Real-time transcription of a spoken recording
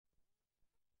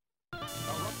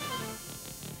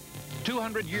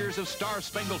200 years of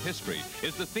star-spangled history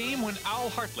is the theme when Al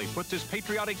Hartley puts his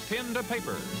patriotic pen to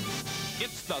paper.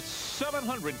 It's the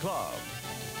 700 Club.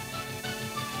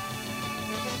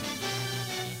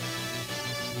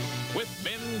 With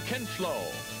Ben Kinchlow,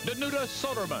 Danuta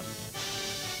Soderman,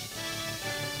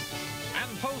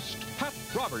 and host Pat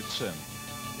Robertson.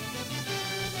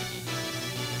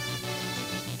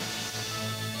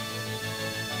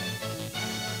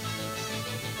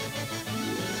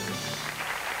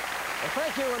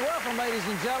 Thank you and welcome, ladies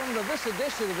and gentlemen, to this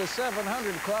edition of the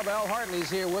 700 Club. Al Hartley's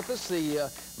here with us,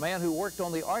 the man who worked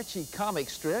on the Archie comic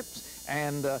strips,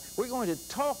 and we're going to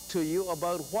talk to you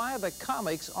about why the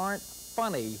comics aren't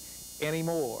funny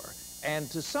anymore. And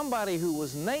to somebody who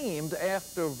was named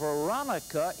after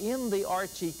Veronica in the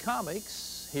Archie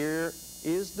comics, here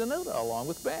is Danuta along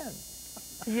with Ben.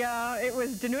 Yeah, it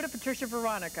was Danuta, Patricia,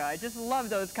 Veronica. I just love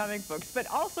those comic books. But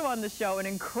also on the show, an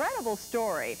incredible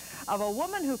story of a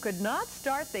woman who could not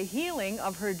start the healing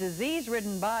of her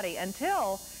disease-ridden body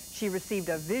until she received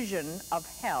a vision of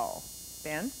hell.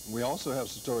 Ben? We also have a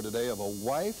story today of a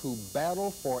wife who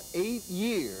battled for 8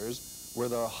 years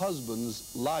with her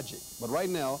husband's logic. But right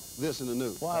now, this in the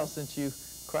news. Well, since you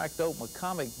cracked open a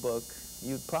comic book,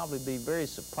 you'd probably be very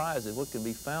surprised at what can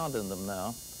be found in them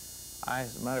now. I,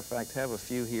 as a matter of fact, have a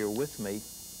few here with me,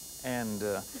 and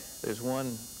there's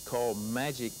one called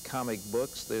Magic Comic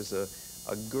Books. There's a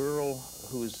girl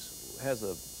who has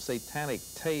a satanic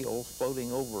tail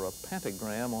floating over a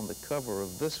pentagram on the cover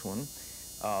of this one.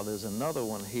 There's another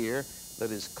one here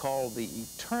that is called The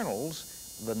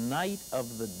Eternals, The Night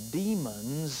of the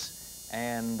Demons,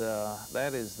 and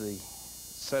that is the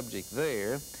subject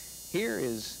there. Here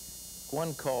is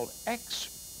one called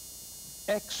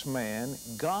X-Man,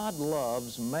 God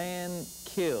Loves, Man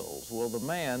Kills. Well, the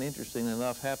man, interestingly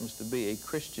enough, happens to be a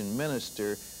Christian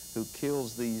minister who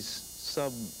kills these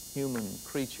subhuman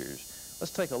creatures.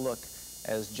 Let's take a look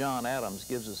as John Adams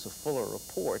gives us a fuller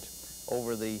report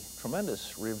over the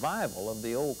tremendous revival of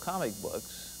the old comic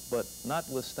books, but not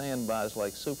with standbys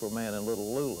like Superman and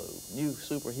Little Lulu. New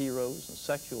superheroes and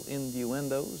sexual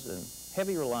innuendos and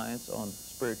heavy reliance on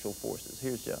spiritual forces.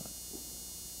 Here's John.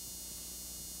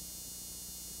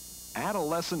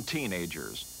 Adolescent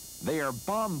teenagers. They are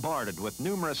bombarded with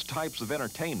numerous types of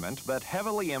entertainment that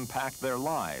heavily impact their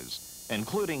lives,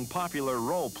 including popular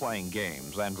role-playing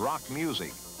games and rock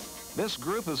music. This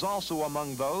group is also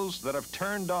among those that have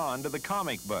turned on to the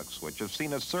comic books, which have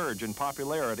seen a surge in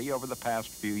popularity over the past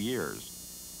few years.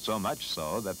 So much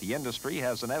so that the industry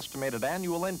has an estimated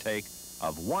annual intake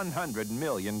of $100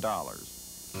 million.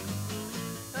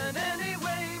 And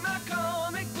anyway, my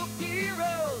comic book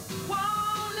heroes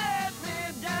won't let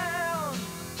me down.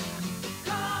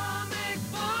 Comic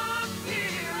book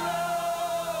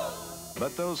heroes.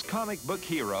 But those comic book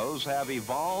heroes have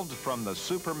evolved from the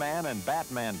Superman and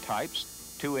Batman types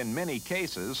to, in many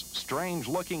cases,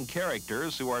 strange-looking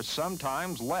characters who are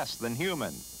sometimes less than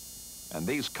human. And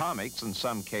these comics, in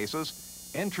some cases,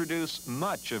 introduce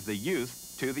much of the youth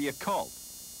to the occult.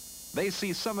 They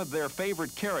see some of their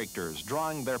favorite characters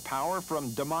drawing their power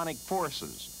from demonic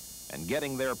forces and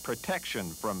getting their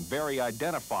protection from very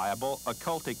identifiable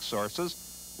occultic sources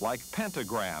like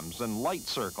pentagrams and light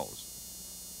circles.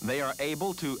 They are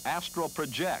able to astral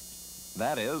project,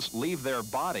 that is, leave their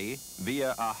body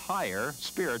via a higher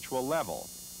spiritual level.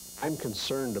 I'm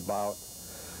concerned about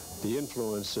the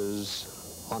influences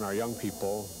on our young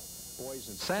people.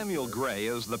 Samuel Gray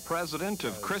is the president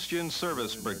of Christian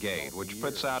Service Brigade, which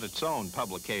puts out its own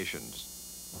publications.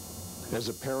 As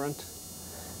a parent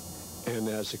and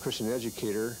as a Christian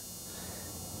educator,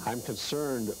 I'm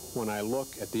concerned when I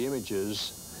look at the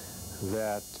images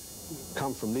that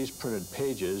come from these printed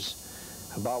pages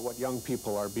about what young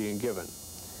people are being given,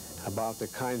 about the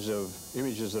kinds of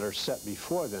images that are set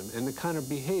before them and the kind of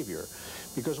behavior.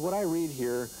 Because what I read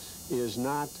here is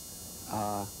not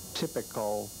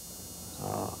typical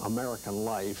American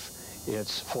life.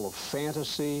 It's full of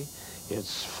fantasy,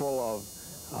 it's full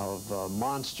of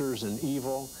monsters and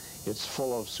evil, it's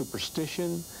full of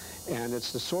superstition, and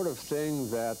it's the sort of thing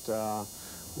that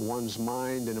one's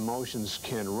mind and emotions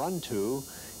can run to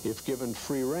if given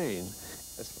free rein.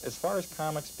 As far as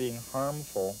comics being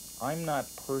harmful, I'm not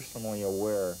personally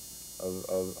aware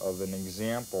of an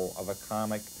example of a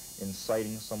comic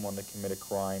inciting someone to commit a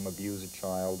crime, abuse a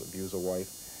child, abuse a wife,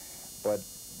 but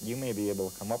you may be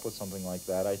able to come up with something like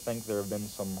that. I think there have been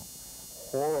some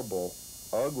horrible,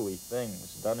 ugly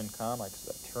things done in comics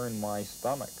that turn my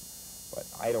stomach, but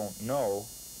I don't know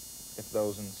if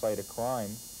those incite a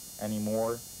crime any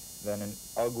more than an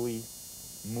ugly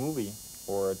movie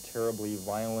or a terribly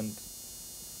violent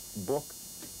book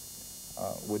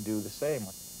would do the same.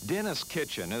 Dennis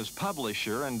Kitchen is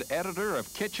publisher and editor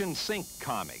of Kitchen Sink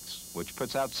Comics, which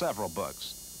puts out several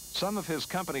books. Some of his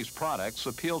company's products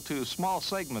appeal to small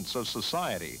segments of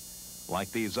society,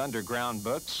 like these underground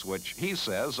books, which he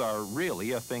says are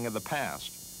really a thing of the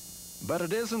past. But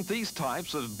it isn't these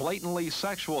types of blatantly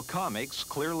sexual comics,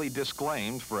 clearly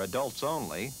disclaimed for adults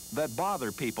only, that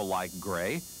bother people like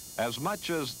Gray, as much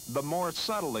as the more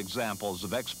subtle examples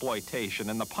of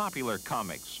exploitation in the popular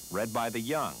comics read by the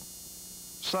young.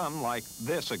 Some like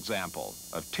this example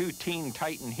of two Teen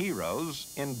Titan heroes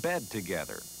in bed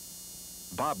together.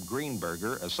 Bob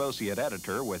Greenberger, associate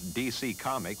editor with DC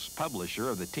Comics, publisher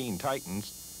of the Teen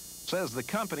Titans, says the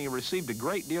company received a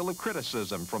great deal of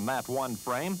criticism from that one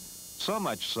frame, so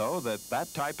much so that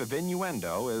that type of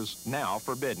innuendo is now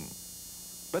forbidden.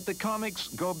 But the comics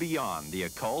go beyond the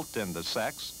occult and the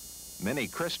sex. Many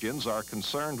Christians are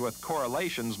concerned with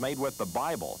correlations made with the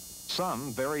Bible,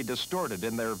 some very distorted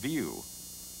in their view.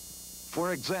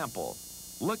 For example,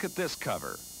 look at this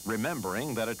cover,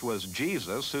 remembering that it was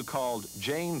Jesus who called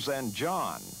James and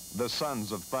John the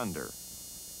sons of thunder.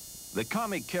 The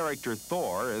comic character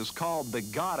Thor is called the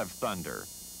God of Thunder.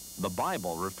 The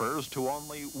Bible refers to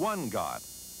only one God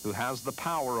who has the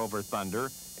power over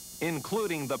thunder,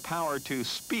 including the power to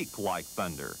speak like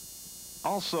thunder.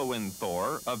 Also in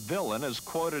Thor, a villain is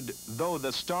quoted, "Though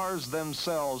the stars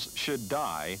themselves should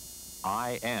die,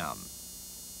 I am."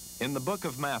 In the book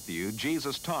of Matthew,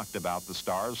 Jesus talked about the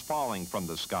stars falling from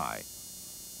the sky.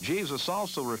 Jesus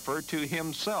also referred to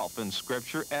himself in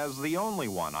Scripture as the only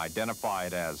one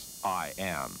identified as I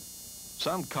am.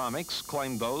 Some comics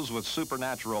claim those with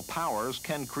supernatural powers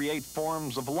can create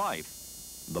forms of life.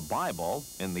 The Bible,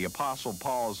 in the Apostle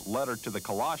Paul's letter to the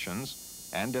Colossians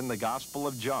and in the Gospel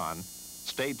of John,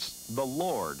 states the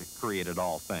Lord created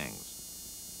all things.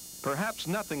 Perhaps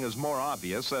nothing is more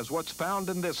obvious as what's found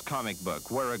in this comic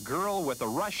book, where a girl with a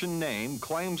Russian name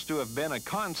claims to have been a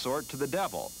consort to the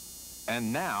devil,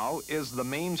 and now is the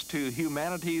means to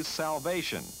humanity's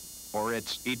salvation, or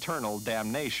its eternal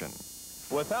damnation.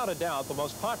 Without a doubt, the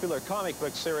most popular comic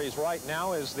book series right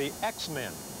now is the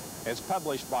X-Men. It's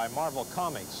published by Marvel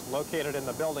Comics, located in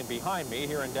the building behind me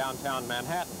here in downtown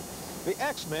Manhattan. The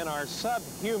X-Men are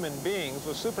subhuman beings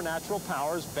with supernatural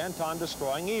powers bent on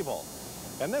destroying evil.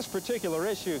 In this particular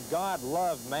issue, God,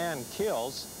 Love, Man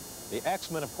Kills, the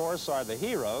X-Men, of course, are the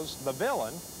heroes. The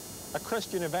villain, a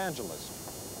Christian evangelist.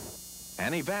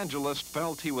 An evangelist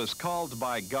felt he was called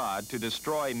by God to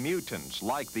destroy mutants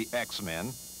like the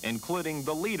X-Men, including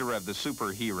the leader of the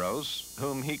superheroes,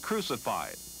 whom he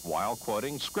crucified, while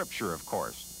quoting Scripture, of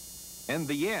course. In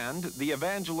the end, the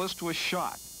evangelist was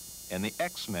shot, and the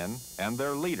X-Men and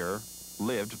their leader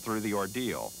lived through the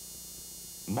ordeal.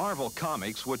 Marvel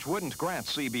Comics, which wouldn't grant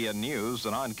CBN News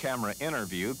an on-camera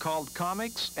interview, called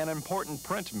comics an important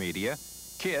print media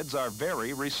kids are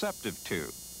very receptive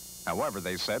to. However,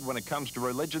 they said when it comes to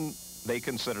religion, they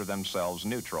consider themselves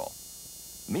neutral.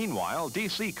 Meanwhile,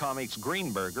 DC Comics'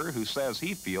 Greenberger, who says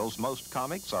he feels most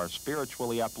comics are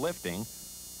spiritually uplifting,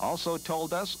 also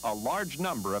told us a large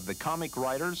number of the comic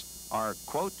writers are,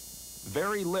 quote,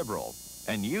 very liberal,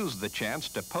 and use the chance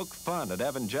to poke fun at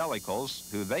evangelicals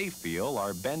who they feel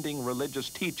are bending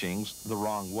religious teachings the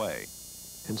wrong way.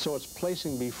 And so it's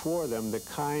placing before them the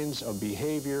kinds of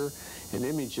behavior and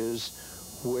images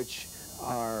which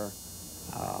are,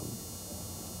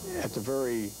 at the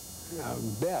very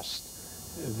best,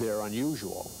 they're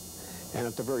unusual. And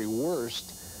at the very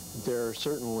worst, they're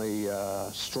certainly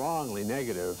strongly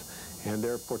negative, and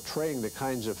they're portraying the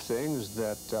kinds of things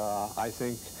that I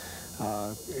think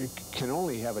can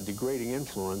only have a degrading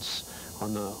influence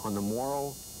on the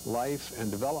moral life and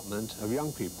development of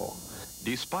young people.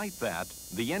 Despite that,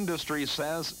 the industry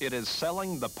says it is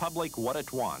selling the public what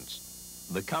it wants.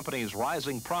 The company's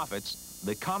rising profits,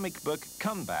 the comic book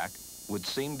comeback, would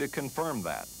seem to confirm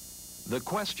that. The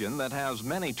question that has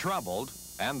many troubled,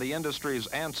 and the industry's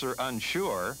answer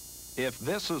unsure, if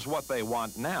this is what they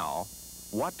want now,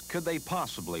 what could they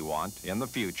possibly want in the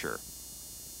future?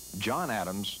 John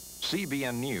Adams,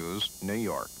 CBN News, New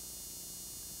York.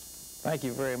 Thank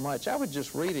you very much. I was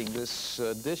just reading this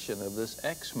edition of this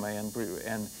X-Men,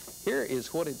 and here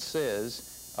is what it says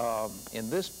in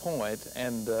this point,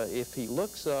 and if he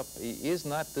looks up, is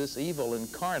not this evil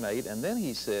incarnate? And then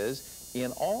he says,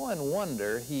 in awe and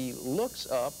wonder, he looks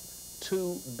up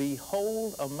to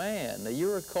behold a man. Now,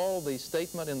 you recall the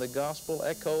statement in the gospel,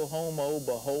 echo homo,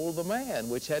 behold the man,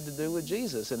 which had to do with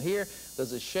Jesus. And here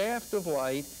there's a shaft of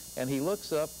light, and he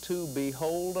looks up to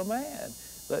behold a man.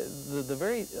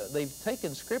 They've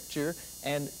taken Scripture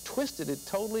and twisted it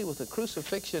totally with a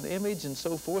crucifixion image and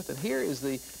so forth. And here is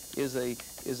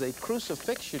a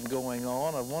crucifixion going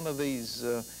on of one of these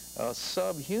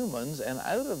subhumans, and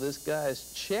out of this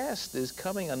guy's chest is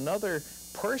coming another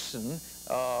person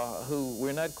who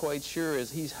we're not quite sure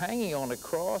is. He's hanging on a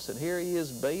cross, and here he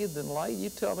is bathed in light. You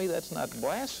tell me that's not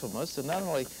blasphemous? And not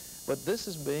only, but this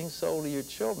is being sold to your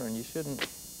children. You shouldn't.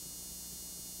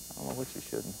 I don't know what you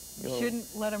shouldn't. You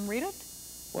shouldn't let them read it?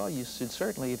 Well, you should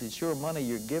certainly, if it's your money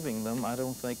you're giving them, I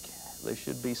don't think there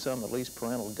should be some, at least,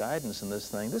 parental guidance in this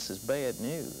thing. This is bad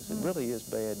news. It really is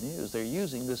bad news. They're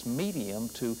using this medium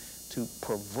to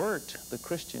pervert the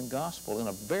Christian gospel in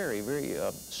a very, very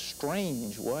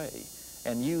strange way,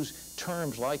 and use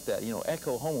terms like that, you know,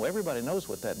 echo homo. Everybody knows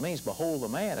what that means, behold the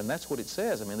man, and that's what it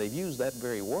says. I mean, they've used that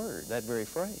very word, that very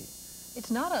phrase. It's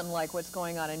not unlike what's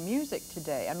going on in music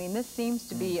today. I mean, this seems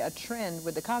to be a trend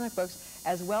with the comic books,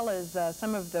 as well as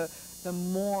some of the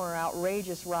more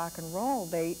outrageous rock and roll.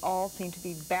 They all seem to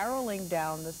be barreling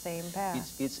down the same path.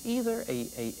 It's either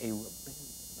a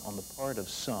on the part of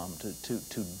some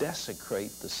to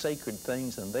desecrate the sacred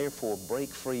things and therefore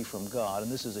break free from God.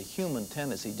 And this is a human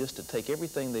tendency, just to take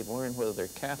everything they've learned, whether they're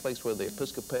Catholics, whether they're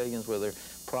Episcopalians, whether they're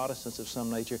Protestants of some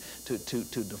nature, to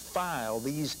defile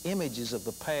these images of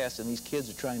the past, and these kids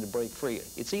are trying to break free.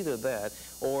 It's either that,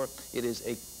 or it is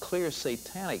a clear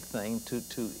satanic thing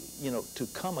to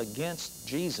come against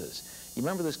Jesus. You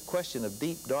remember this question of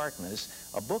deep darkness?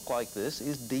 A book like this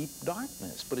is deep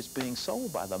darkness, but it's being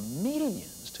sold by the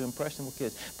millions to impressionable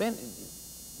kids. Ben,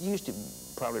 you used to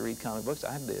probably read comic books.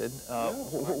 I did. I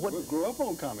grew up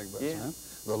on comic books, man.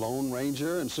 The Lone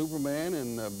Ranger and Superman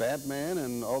and Batman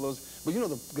and all those. But you know,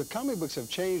 the comic books have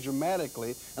changed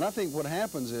dramatically, and I think what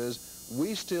happens is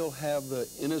we still have the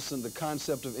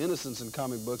concept of innocence in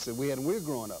comic books that we had when we were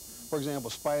growing up. For example,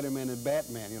 Spider-Man and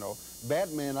Batman, you know.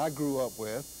 Batman I grew up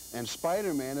with, and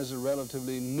Spider-Man is a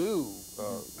relatively new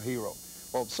hero.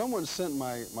 Well, someone sent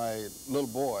my little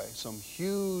boy some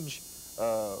huge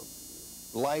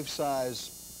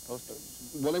life-size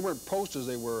posters. Well, they weren't posters,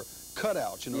 they were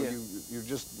cutouts, you know. You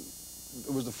just,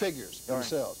 it was the figures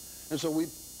themselves. And so we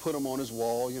put them on his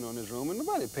wall, you know, in his room, and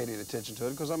nobody paid any attention to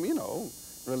it because I'm, you know,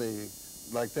 really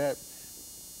like that.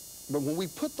 But when we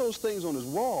put those things on his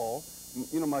wall,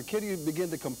 you know, my kid used to begin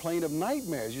to complain of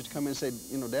nightmares. He used to come in and say,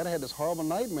 you know, Dad, I had this horrible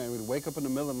nightmare. We'd wake up in the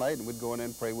middle of the night and we'd go in there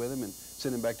and pray with him and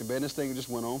send him back to bed. And this thing just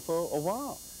went on for a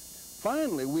while.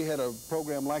 Finally, we had a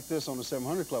program like this on the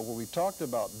 700 Club where we talked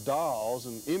about dolls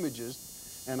and images,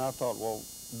 and I thought, well,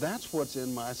 that's what's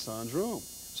in my son's room.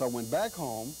 So I went back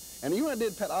home, and you know what I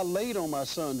did, Pat? I laid on my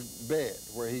son's bed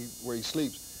where he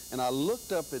sleeps, and I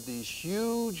looked up at these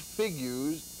huge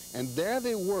figures, and there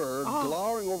they were,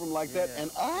 glowering over him like that, and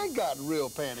I got real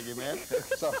panicky, man.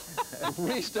 So I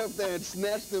reached up there and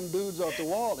snatched them dudes off the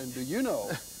wall, and do you know,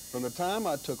 from the time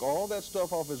I took all that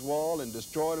stuff off his wall and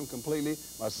destroyed him completely,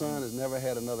 my son has never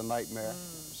had another nightmare,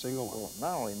 single one. Well,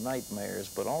 not only nightmares,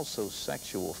 but also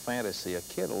sexual fantasy. A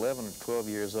kid 11 or 12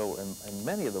 years old, and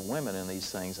many of the women in these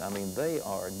things, I mean, they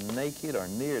are naked or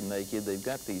near naked. They've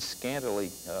got these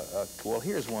scantily, well,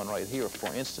 here's one right here,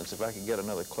 for instance, if I could get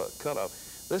another cut-off.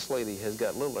 This lady has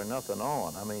got little or nothing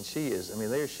on. I mean,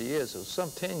 there she is. So some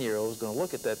 10-year-old is going to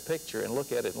look at that picture and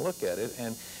look at it and look at it.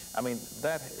 And, I mean,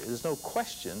 there's no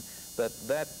question that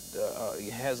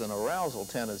has an arousal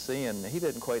tendency, and he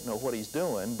didn't quite know what he's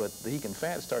doing, but he can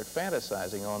start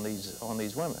fantasizing on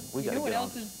these women. You know what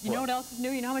else is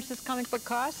new? You know how much this comic book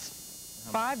costs?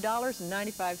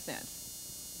 $5.95.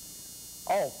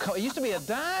 Oh, it used to be a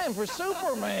dime for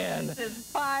Superman. This is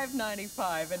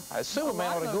 $5.95. And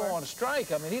Superman ought to go on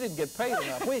strike. I mean, he didn't get paid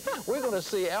enough. We're going to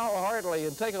see Al Hartley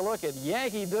and take a look at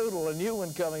Yankee Doodle, a new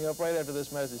one coming up right after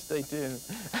this message. Stay tuned.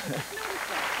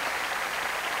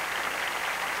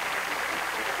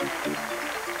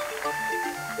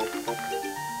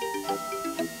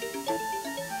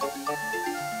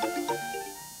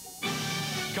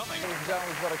 Ladies and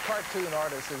gentlemen, what a cartoon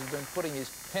artist has been putting his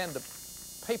pen to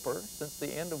paper since the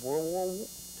end of World War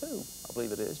II, I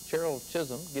believe it is. Cheryl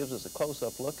Chisholm gives us a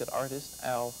close-up look at artist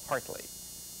Al Hartley.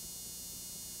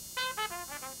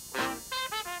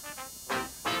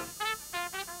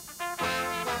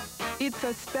 It's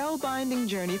a spellbinding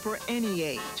journey for any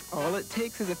age. All it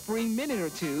takes is a free minute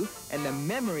or two, and the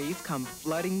memories come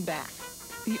flooding back.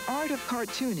 The art of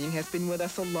cartooning has been with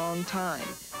us a long time,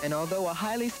 and although a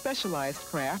highly specialized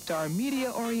craft, our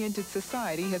media-oriented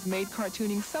society has made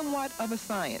cartooning somewhat of a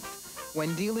science.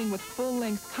 When dealing with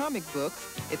full-length comic books,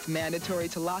 it's mandatory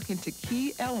to lock into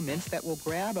key elements that will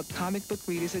grab a comic book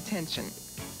reader's attention.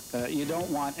 You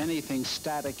don't want anything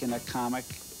static in a comic.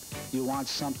 You want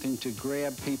something to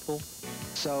grab people.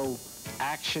 So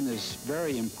action is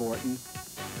very important.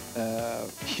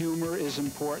 Humor is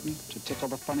important to tickle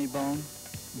the funny bone.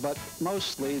 But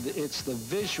mostly it's the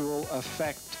visual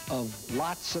effect of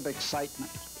lots of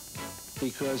excitement,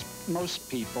 because most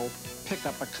people pick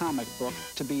up a comic book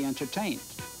to be entertained.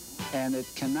 And it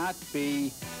cannot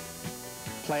be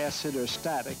placid or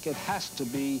static. It has to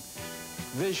be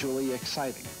visually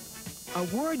exciting.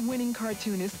 Award-winning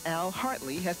cartoonist Al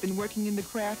Hartley has been working in the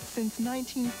craft since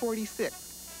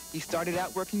 1946. He started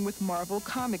out working with Marvel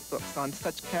comic books on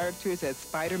such characters as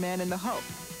Spider-Man and the Hulk,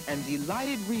 and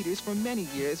delighted readers for many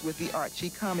years with the Archie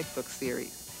comic book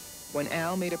series. When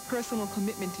Al made a personal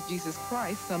commitment to Jesus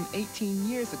Christ some 18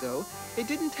 years ago, it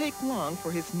didn't take long for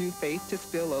his new faith to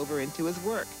spill over into his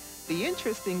work. The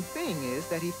interesting thing is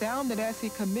that he found that as he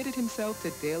committed himself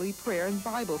to daily prayer and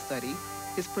Bible study,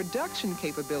 his production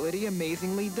capability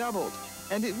amazingly doubled.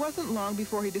 And it wasn't long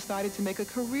before he decided to make a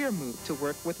career move to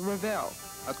work with Revell,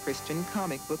 a Christian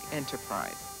comic book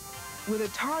enterprise. With a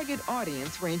target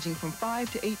audience ranging from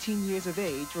 5 to 18 years of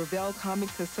age, Revell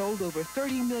Comics has sold over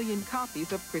 30 million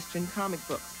copies of Christian comic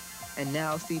books. And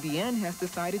now CBN has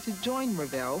decided to join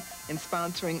Revell in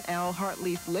sponsoring Al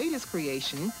Hartley's latest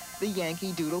creation, the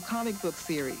Yankee Doodle comic book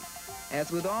series.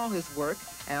 As with all his work,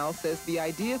 Al says the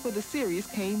idea for the series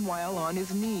came while on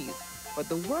his knees. But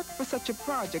the work for such a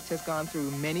project has gone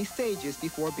through many stages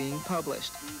before being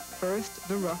published. First,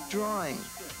 the rough drawings,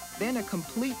 then a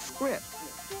complete script.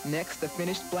 Next, a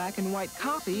finished black and white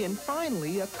copy, and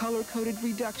finally, a color-coded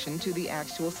reduction to the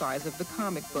actual size of the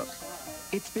comic book.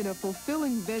 It's been a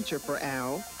fulfilling venture for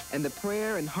Al, and the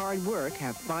prayer and hard work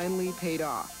have finally paid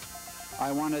off.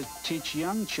 I want to teach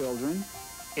young children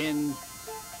in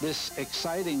this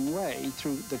exciting way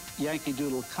through the Yankee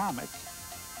Doodle comic,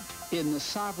 in the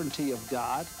sovereignty of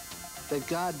God, that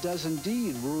God does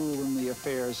indeed rule in the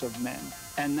affairs of men,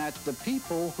 and that the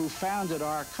people who founded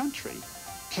our country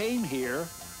came here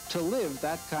to live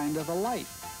that kind of a life.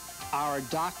 Our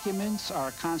documents,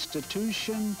 our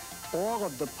Constitution, all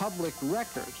of the public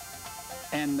record,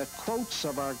 and the quotes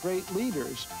of our great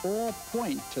leaders all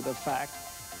point to the fact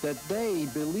that they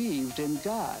believed in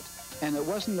God. And it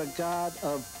wasn't a God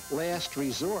of last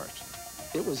resort.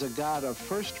 It was a God of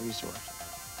first resort.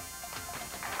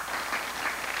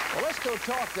 Well, let's go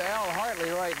talk to Al Hartley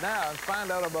right now and find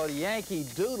out about Yankee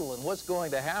Doodle and what's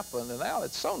going to happen. And Al,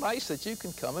 it's so nice that you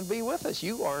can come and be with us.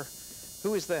 You are,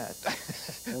 who is that?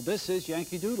 Well, this is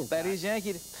Yankee Doodle. That is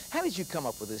Yankee. How did you come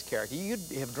up with this character? You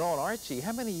have drawn Archie.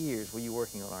 How many years were you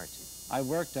working on Archie? I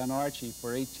worked on Archie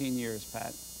for 18 years,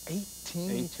 Pat.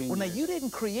 18? 18 well, now, years. you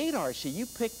didn't create Archie. You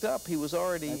picked up. He was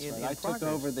already That's in right. I progress. took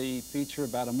over the feature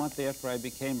about a month after I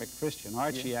became a Christian.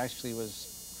 Archie actually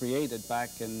was created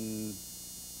back in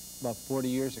about 40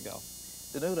 years ago.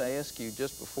 Danuta, I asked you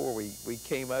just before we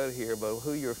came out here about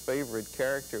who your favorite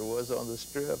character was on the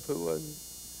strip. Who was it?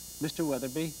 Mr.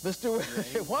 Weatherby. Mr.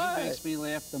 Weatherby. Why? He makes me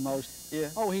laugh the most. Yeah.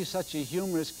 Oh, he's such a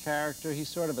humorous character. He's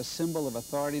sort of a symbol of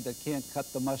authority that can't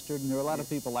cut the mustard, and there are a lot of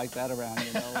people like that around,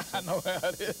 you know. I know how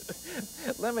it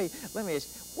is. Let me ask,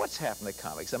 what's happened to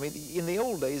comics? I mean, in the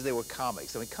old days, they were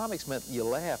comics. I mean, comics meant you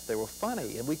laughed. They were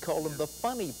funny, and we called them the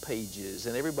funny pages,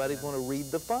 and everybody's going to read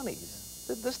the funnies.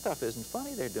 This stuff isn't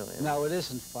funny they're doing. No, it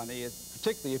isn't funny.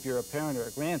 Particularly if you're a parent or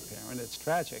a grandparent, it's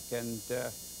tragic. And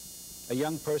a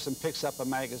young person picks up a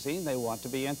magazine, they want to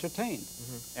be entertained.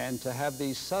 And to have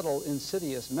these subtle,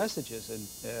 insidious messages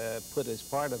put as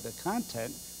part of the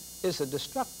content is a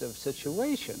destructive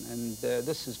situation. And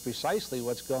this is precisely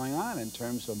what's going on in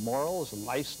terms of morals and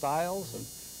lifestyles. And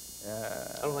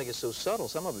I don't think it's so subtle.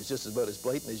 Some of it's just about as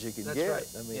blatant as you can get. right.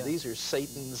 I mean, these are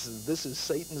Satan's, this is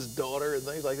Satan's daughter and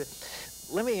things like that.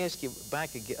 Let me ask you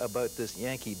back again about this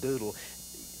Yankee Doodle.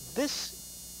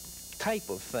 This type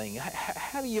of thing,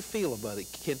 how do you feel about it?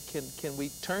 Can we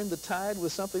turn the tide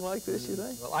with something like this, you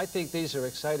think? Well, I think these are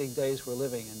exciting days we're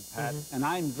living in, Pat. And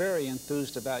I'm very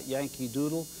enthused about Yankee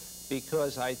Doodle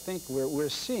because I think we're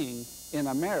seeing in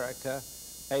America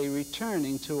a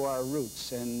returning to our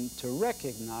roots and to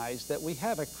recognize that we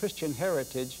have a Christian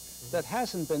heritage that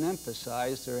hasn't been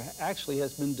emphasized or actually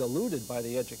has been diluted by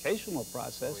the educational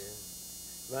process.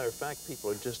 Matter of fact, people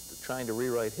are just trying to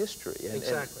rewrite history.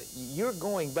 Exactly. And you're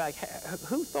going back.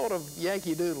 Who thought of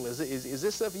Yankee Doodle? Is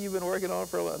this stuff you've been working on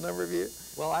for a number of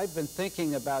years? Well, I've been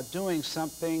thinking about doing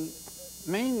something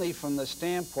mainly from the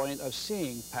standpoint of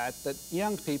seeing, Pat, that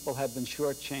young people have been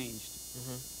shortchanged.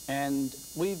 And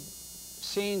we've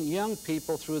seen young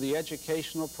people through the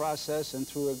educational process and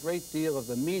through a great deal of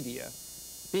the media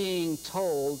being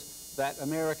told that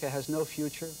America has no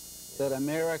future, that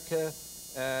America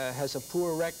has a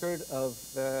poor record of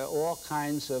all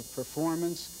kinds of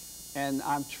performance, And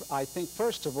I think,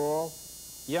 first of all,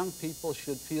 young people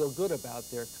should feel good about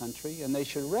their country, and they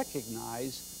should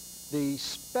recognize the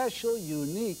special,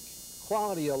 unique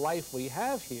quality of life we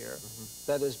have here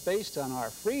that is based on our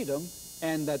freedom,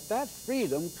 and that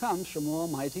freedom comes from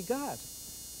Almighty God.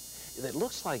 It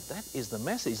looks like that is the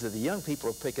message that the young people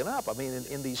are picking up. I mean,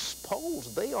 in these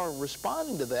polls, they are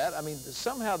responding to that. I mean,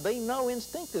 somehow they know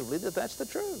instinctively that that's the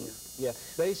truth. Yeah,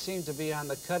 they seem to be on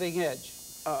the cutting edge.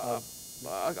 A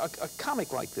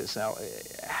comic like this, now,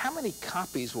 how many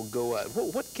copies will go out?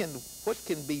 What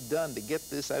can be done to get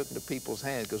this out into people's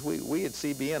hands? Because we at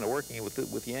CBN are working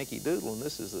with Yankee Doodle, and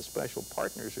this is a special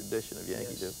partners edition of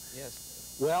Yankee Doodle. Yes.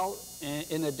 Well,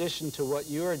 in addition to what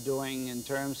you're doing in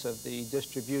terms of the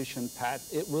distribution, Pat,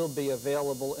 it will be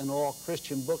available in all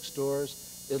Christian bookstores.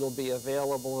 It'll be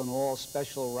available in all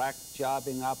special rack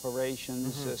jobbing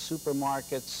operations,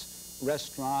 supermarkets,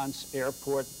 restaurants,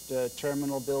 airport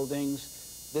terminal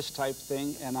buildings, this type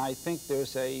thing. And I think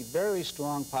there's a very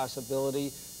strong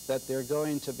possibility that they're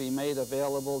going to be made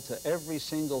available to every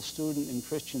single student in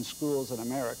Christian schools in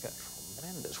America.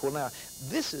 Tremendous. Well, now,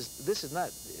 this is not,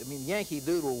 I mean, Yankee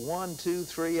Doodle 1, 2,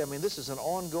 3, I mean, this is an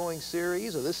ongoing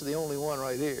series, or this is the only one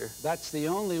right here? That's the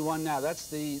only one now. That's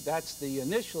the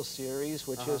initial series,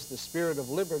 which is The Spirit of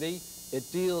Liberty. It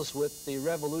deals with the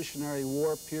Revolutionary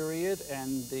War period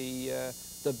and the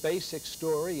basic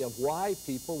story of why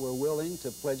people were willing to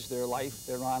pledge their life,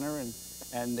 their honor,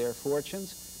 and their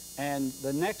fortunes. And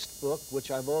the next book,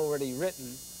 which I've already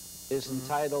written, is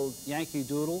entitled Yankee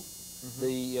Doodle,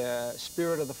 The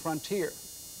Spirit of the Frontier.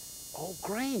 Oh,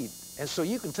 great. And so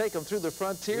you can take them through the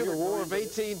frontier, the War of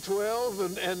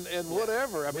 1812, and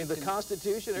whatever. I mean, the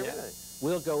Constitution, everything.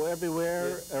 We'll go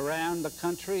everywhere around the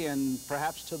country and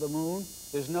perhaps to the moon.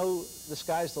 The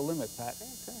sky's the limit, Pat.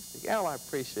 Fantastic. Al, I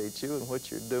appreciate you and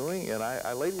what you're doing. And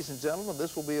ladies and gentlemen,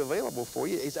 this will be available for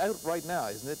you. It's out right now,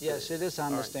 isn't it? Yes, it is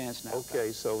on the stands now. Okay,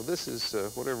 Pat. So this is,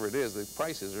 whatever it is, the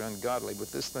prices are ungodly, but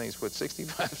this thing's, what,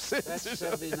 65 cents? That's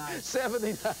 79.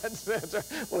 79 cents.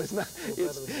 Well, it's not,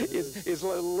 it's a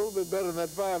little bit better than that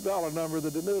 $5 number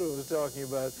that Danuta was talking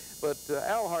about. But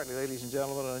Al Hartley, ladies and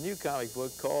gentlemen, on a new comic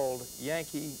book called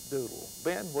Yankee Doodle.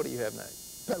 Ben, what do you have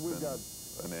next? Pat, we've got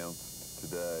announced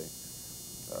today